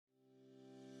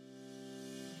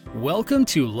Welcome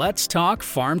to Let's Talk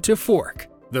Farm to Fork,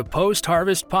 the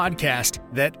post-harvest podcast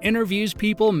that interviews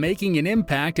people making an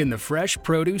impact in the fresh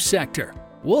produce sector.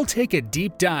 We'll take a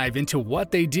deep dive into what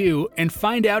they do and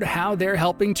find out how they're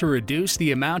helping to reduce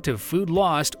the amount of food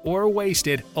lost or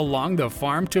wasted along the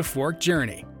farm to fork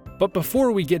journey. But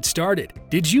before we get started,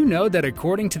 did you know that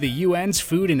according to the UN's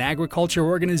Food and Agriculture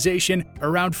Organization,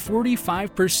 around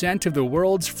 45% of the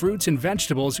world's fruits and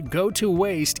vegetables go to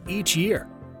waste each year?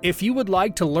 If you would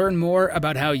like to learn more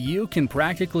about how you can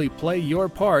practically play your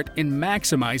part in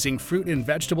maximizing fruit and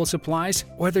vegetable supplies,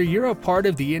 whether you're a part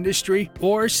of the industry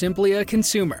or simply a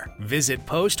consumer, visit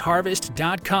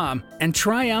postharvest.com and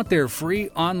try out their free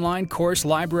online course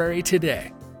library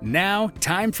today. Now,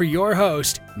 time for your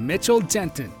host, Mitchell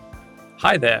Denton.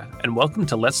 Hi there, and welcome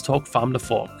to Let's Talk Farm to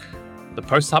Fork, the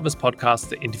post-harvest podcast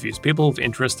that interviews people of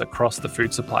interest across the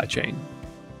food supply chain.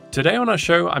 Today on our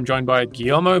show, I'm joined by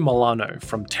Guillermo Molano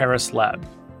from Terrace Lab,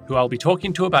 who I'll be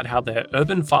talking to about how their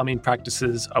urban farming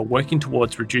practices are working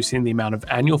towards reducing the amount of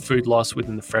annual food loss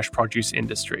within the fresh produce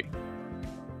industry.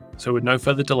 So with no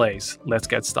further delays, let's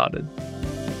get started.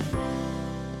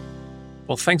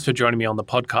 Well, thanks for joining me on the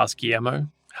podcast, Guillermo.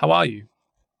 How are you?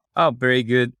 Oh, very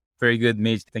good,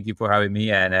 Mitch. Thank you for having me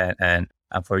and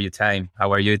for your time.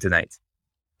 How are you tonight?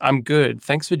 I'm good.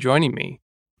 Thanks for joining me.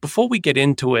 Before we get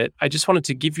into it, I just wanted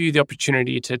to give you the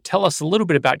opportunity to tell us a little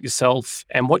bit about yourself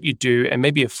and what you do, and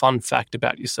maybe a fun fact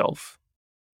about yourself.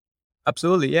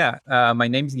 Absolutely, yeah. My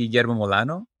name is Guillermo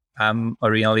Molano. I'm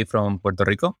originally from Puerto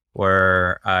Rico,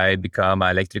 where I became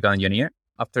an electrical engineer.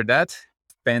 After that,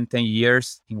 spent 10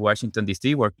 years in Washington,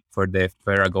 D.C., working for the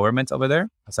federal government over there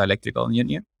as an electrical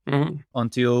engineer,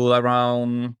 until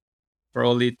around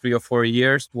probably 3 or 4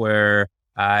 years where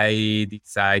I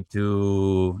decided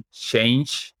to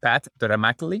change path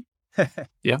dramatically.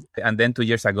 Yeah. And then 2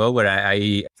 years ago, where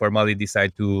I formally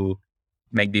decided to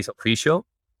make this official,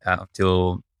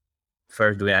 to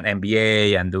first doing an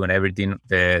MBA and doing everything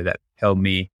that helped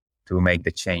me to make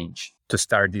the change to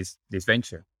start this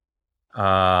venture.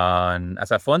 And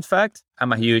as a fun fact,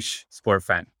 I'm a huge sport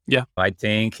fan. Yeah. I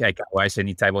think I can watch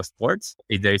any type of sports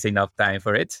if there is enough time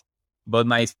for it. But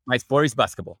my sport is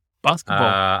basketball.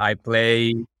 I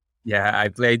play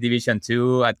Division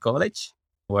II at college,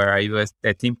 where I was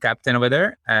the team captain over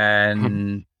there,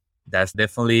 and that's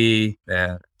definitely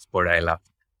the sport I love.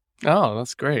 Oh,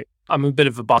 that's great. I'm a bit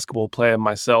of a basketball player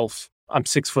myself. I'm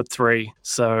 6'3",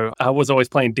 so I was always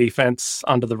playing defense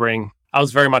under the ring. I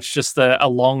was very much just a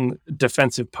long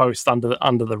defensive post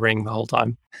under the ring the whole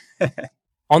time.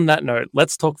 On that note,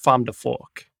 let's talk farm to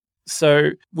fork. So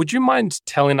would you mind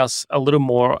telling us a little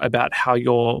more about how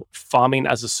your farming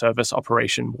as a service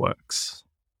operation works?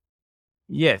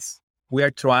 Yes, we are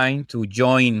trying to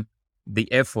join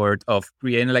the effort of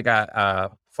creating like a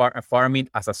farming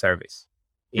as a service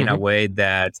in a way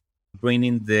that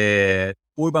bringing the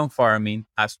urban farming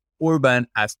as urban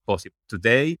as possible.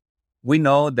 Today, we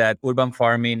know that urban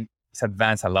farming is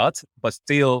advanced a lot, but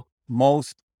still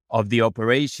most of the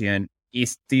operation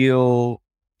is still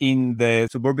in the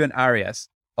suburban areas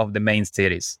of the main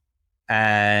cities.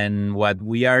 And what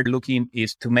we are looking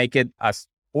is to make it as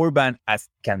urban as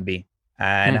can be.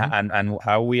 And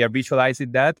how we are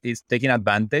visualizing that is taking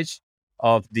advantage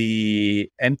of the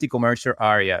empty commercial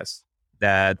areas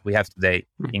that we have today.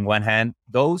 In one hand,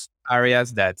 those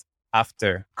areas that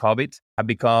after COVID have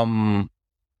become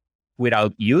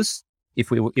without use, if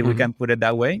we can put it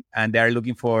that way, and they are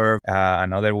looking for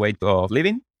another way of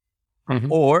living,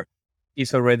 or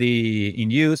is already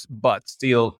in use, but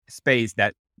still space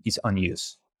that is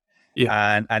unused.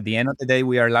 Yeah. And at the end of the day,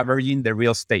 we are leveraging the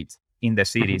real estate in the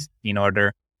cities in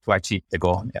order to achieve the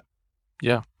goal.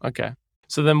 Yeah. Okay.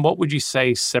 So then what would you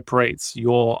say separates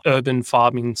your urban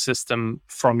farming system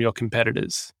from your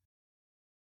competitors?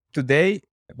 Today,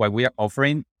 what we are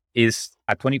offering is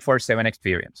a 24/7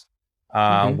 experience,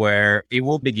 where it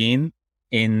will begin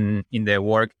in the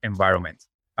work environment,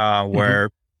 where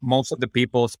most of the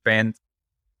people spend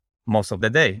most of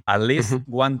the day. At least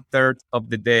 1/3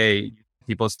 of the day,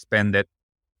 people spend it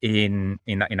in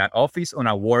an office, on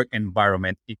a work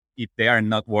environment, if they are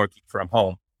not working from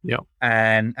home. Yeah.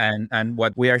 And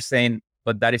what we are saying,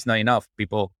 but that is not enough.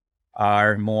 People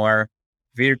are more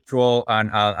virtual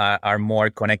and are more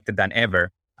connected than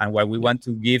ever. And what we want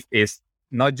to give is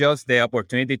not just the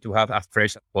opportunity to have as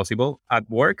fresh as possible at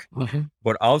work,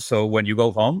 but also when you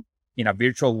go home in a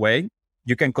virtual way,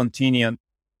 you can continue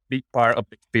be part of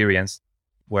the experience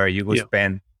where you will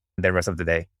spend the rest of the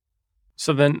day.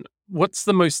 So then what's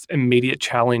the most immediate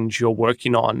challenge you're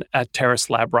working on at Terrace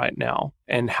Lab right now,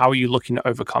 and how are you looking to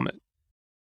overcome it?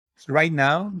 Right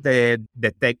now, the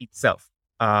tech itself,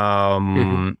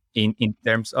 in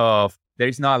terms of there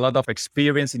is not a lot of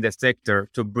experience in the sector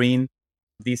to bring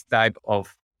this type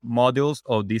of modules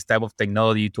or this type of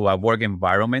technology to a work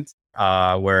environment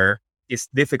where it's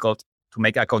difficult to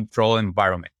make a controlled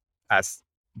environment as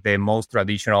the most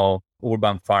traditional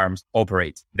urban farms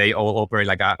operate. They all operate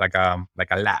like a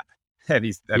lab.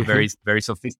 It's a very, very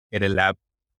sophisticated lab.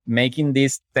 Making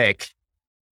this tech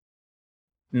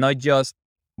not just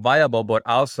viable, but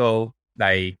also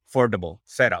like affordable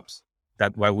setups.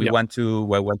 That what we want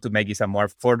to make is a more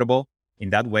affordable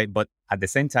in that way. But at the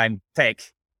same time, tech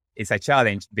is a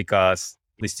challenge because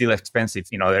it's still expensive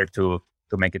in order to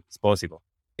make it possible.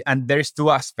 And there's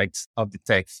two aspects of the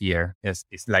tech here. It's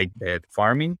like the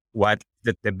farming, what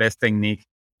the best technique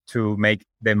to make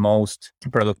the most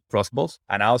product possible,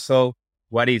 and also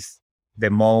what is the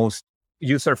most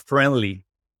user-friendly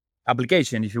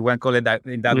application, if you want to call it that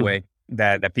in that way,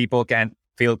 that people can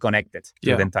feel connected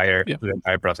to the entire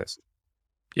process.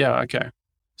 Yeah, okay.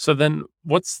 So then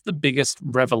what's the biggest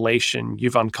revelation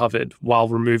you've uncovered while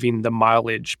removing the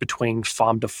mileage between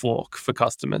farm to fork for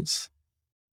customers?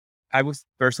 I was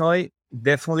personally,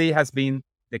 definitely has been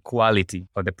the quality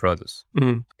of the produce.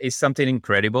 It's something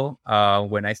incredible.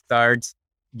 When I start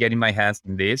getting my hands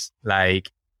on this,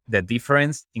 like the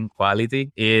difference in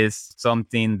quality is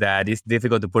something that is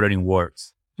difficult to put it in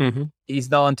words. It's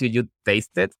not until you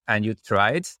taste it and you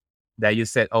try it that you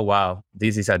said, oh, wow,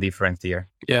 this is a difference here.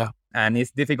 Yeah. And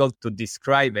it's difficult to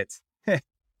describe it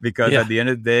because at the end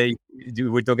of the day,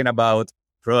 we're talking about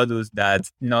produce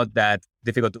that's not that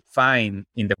difficult to find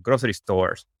in the grocery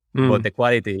stores, but the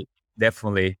quality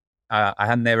definitely, I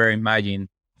had never imagined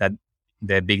that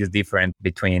the biggest difference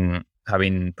between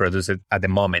having produced it at the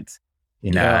moment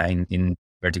in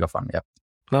vertical farm. Yeah.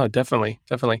 No, definitely.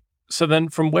 So then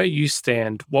from where you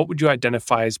stand, what would you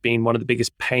identify as being one of the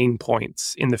biggest pain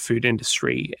points in the food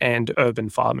industry and urban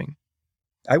farming?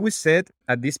 I would say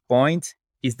at this point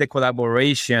is the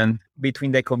collaboration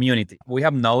between the community. We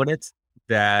have noticed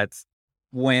that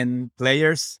when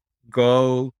players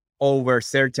go over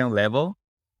certain level,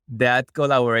 that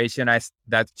collaboration as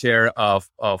that share of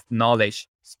knowledge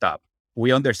stop.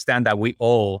 We understand that we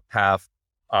all have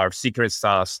our secret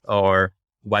sauce or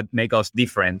what makes us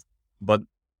different, but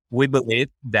we believe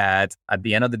that at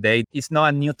the end of the day, it's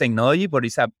not a new technology, but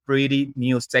it's a pretty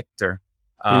new sector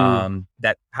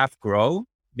that have grown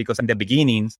because in the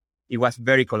beginnings, it was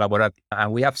very collaborative.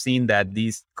 And we have seen that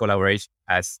this collaboration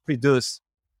has produced,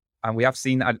 and we have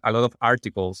seen a lot of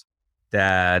articles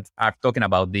that are talking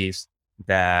about this,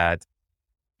 that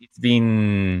it's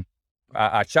been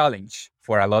a challenge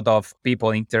for a lot of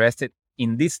people interested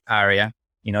in this area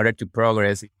in order to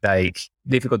progress. Like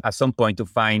difficult at some point to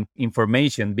find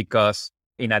information because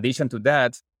in addition to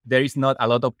that, there is not a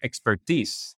lot of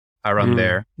expertise around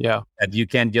there. Yeah. That you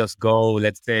can just go,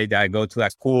 let's say that I go to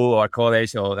a school or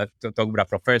college or to talk with a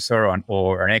professor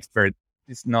or an expert.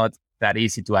 It's not that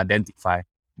easy to identify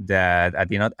that at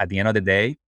the end of the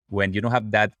day, when you don't have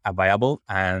that available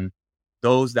and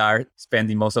those that are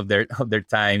spending most of their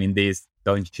time in this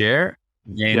don't share,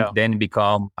 then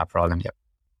become a problem. Yeah.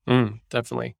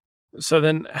 Definitely. So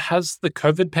then has the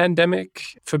COVID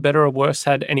pandemic, for better or worse,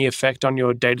 had any effect on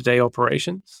your day-to-day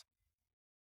operations?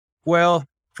 Well,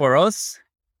 for us,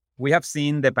 we have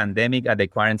seen the pandemic and the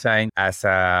quarantine as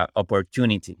an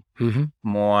opportunity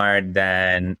more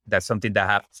than that's something that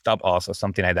have stopped us or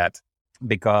something like that.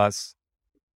 Because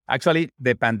actually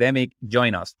the pandemic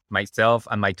joined us, myself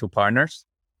and my two partners.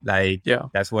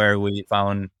 That's where we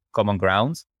found common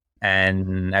grounds.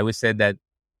 And I would say that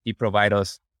it provided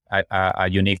us a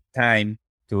unique time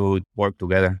to work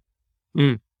together.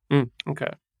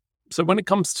 Okay. So when it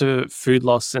comes to food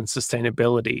loss and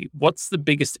sustainability, what's the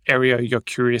biggest area you're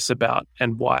curious about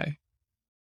and why?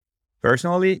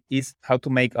 Personally, is how to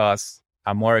make us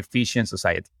a more efficient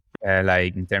society,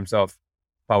 like in terms of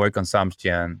power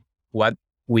consumption, what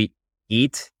we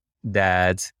eat,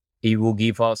 that it will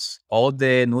give us all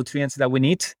the nutrients that we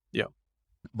need. Yeah.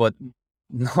 But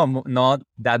not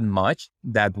that much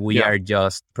that we are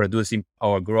just producing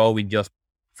or growing just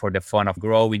for the fun of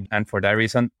growing. And for that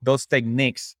reason, those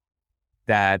techniques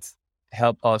that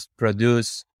help us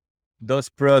produce those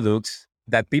products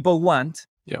that people want,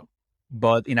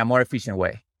 but in a more efficient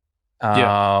way.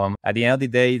 At the end of the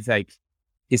day,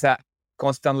 it's a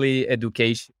constantly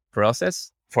education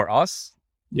process for us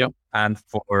and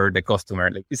for the customer.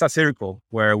 Like, it's a circle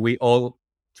where we all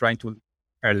trying to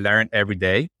learn every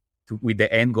day with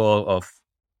the end goal of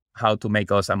how to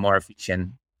make us a more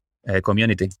efficient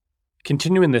community.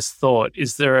 Continuing this thought,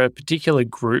 is there a particular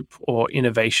group or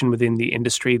innovation within the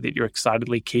industry that you're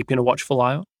excitedly keeping a watchful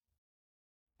eye on?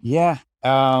 Yeah.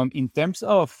 In terms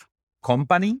of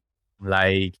company,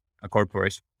 like a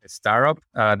corporation, a startup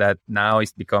that now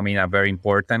is becoming a very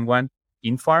important one,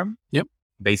 Infarm,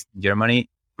 based in Germany.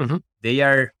 Mm-hmm. They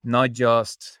are not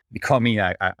just becoming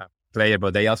a player,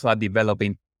 but they also are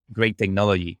developing great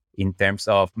technology in terms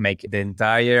of making the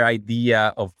entire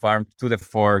idea of farm to the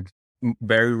fork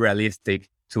very realistic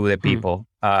to the people.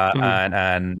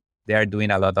 And they are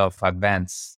doing a lot of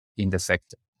advance in the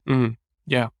sector.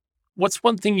 Yeah. What's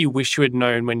one thing you wish you had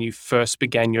known when you first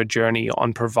began your journey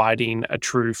on providing a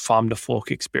true farm to fork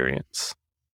experience?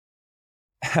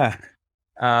 I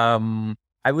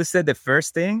would say the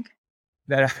first thing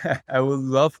that I would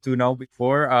love to know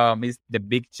before is the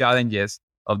big challenges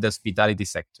of the hospitality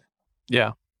sector.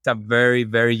 Yeah. It's a very,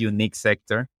 very unique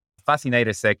sector,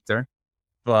 fascinating sector,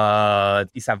 but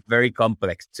it's a very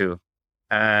complex too.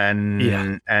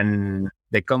 And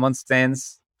the common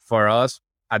sense for us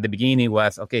at the beginning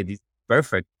was, okay, this is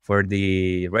perfect for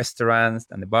the restaurants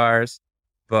and the bars,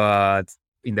 but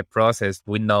in the process,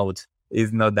 we know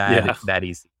it's not that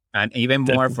easy. And even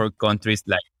more for countries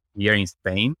like here in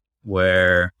Spain,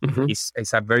 where it's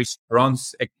a very strong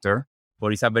sector,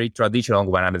 but it's a very traditional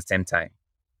one at the same time.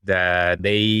 That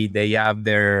they have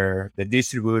the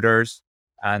distributors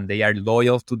and they are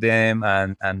loyal to them,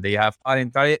 and they have an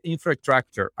entire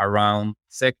infrastructure around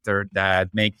sector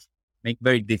that make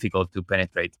very difficult to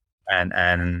penetrate.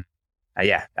 And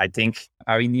I think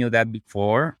I knew that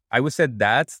before. I would say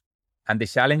that, and the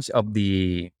challenge of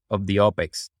the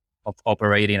OpEx of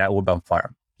operating an urban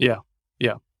farm. Yeah.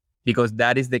 Because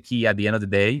that is the key at the end of the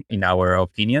day, in our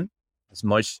opinion. As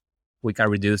much we can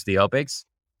reduce the OpEx.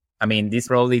 I mean, this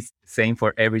probably is the same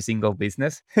for every single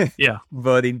business. Yeah.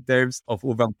 But in terms of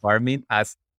urban farming,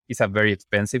 as it's a very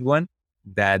expensive one,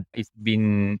 that it's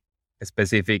been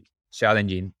specific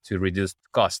challenging to reduce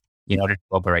cost in order to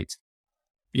operate.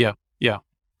 Yeah.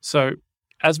 So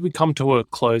as we come to a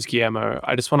close, Guillermo,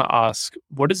 I just want to ask,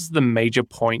 what is the major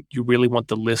point you really want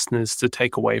the listeners to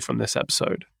take away from this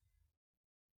episode?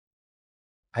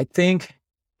 I think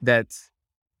that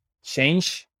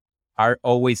change are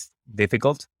always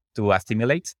difficult to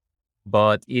assimilate,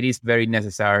 but it is very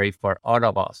necessary for all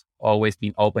of us, always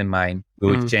being open-minded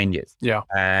to changes. Yeah.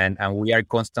 And we are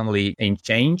constantly in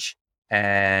change,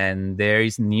 and there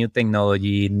is new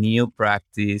technology, new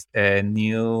practice,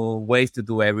 new ways to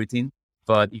do everything.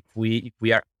 But if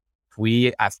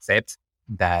we accept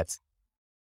that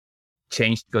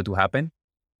change is going to happen,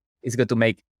 it's going to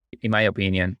make, in my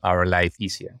opinion, our life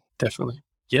easier. Definitely.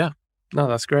 Yeah. No,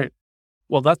 that's great.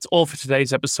 Well, that's all for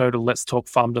today's episode of Let's Talk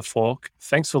Farm to Fork.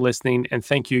 Thanks for listening, and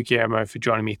thank you, Guillermo, for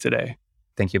joining me today.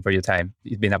 Thank you for your time.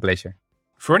 It's been a pleasure.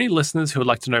 For any listeners who would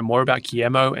like to know more about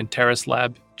Guillermo and Terrace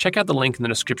Lab, check out the link in the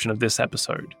description of this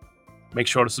episode. Make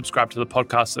sure to subscribe to the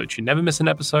podcast so that you never miss an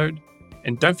episode.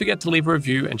 And don't forget to leave a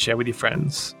review and share with your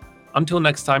friends. Until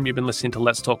next time, you've been listening to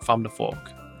Let's Talk Farm to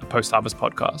Fork, a post-harvest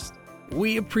podcast.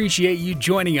 We appreciate you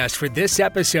joining us for this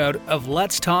episode of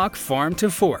Let's Talk Farm to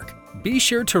Fork. Be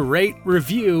sure to rate,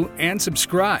 review, and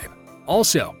subscribe.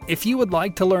 Also, if you would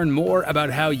like to learn more about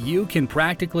how you can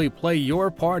practically play your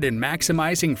part in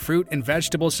maximizing fruit and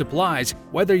vegetable supplies,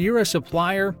 whether you're a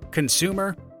supplier,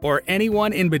 consumer, or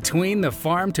anyone in between the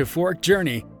farm to fork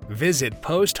journey, visit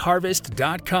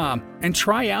postharvest.com and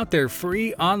try out their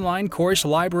free online course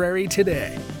library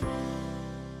today.